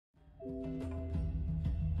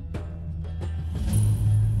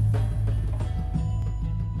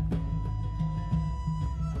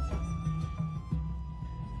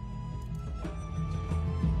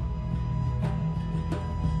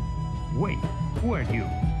Wait, who are you?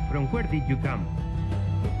 From where did you come?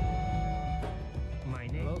 My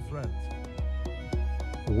name. Hello, friends.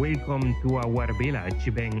 Welcome to our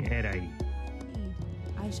village, Ben Erai.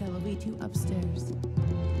 I shall await you upstairs.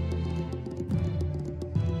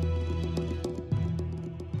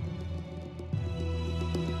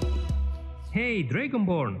 Hey,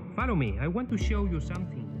 Dragonborn, follow me. I want to show you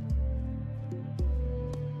something.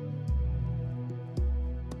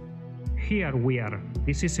 Here we are.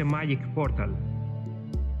 This is a magic portal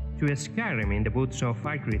to Skyrim in the woods of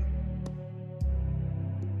Alik'r.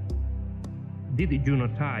 Did you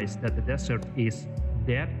notice that the desert is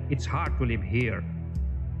dead? It's hard to live here.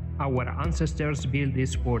 Our ancestors built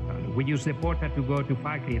this portal. We use the portal to go to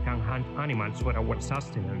Alik'r and hunt animals for our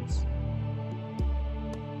sustenance.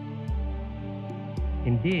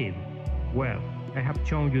 Indeed. Well, I have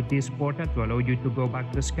shown you this portal to allow you to go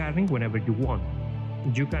back to Skyrim whenever you want.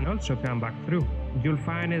 You can also come back through. You'll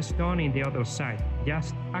find a stone in the other side.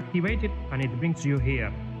 Just activate it and it brings you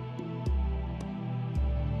here.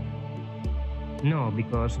 No,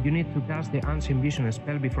 because you need to cast the Ancient Vision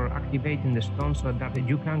spell before activating the stone so that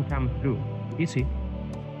you can come through. Easy.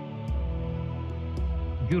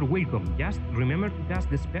 You're welcome. Just remember to cast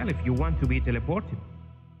the spell if you want to be teleported.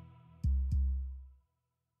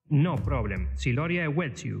 No problem. Siloria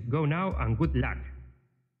awaits you. Go now and good luck.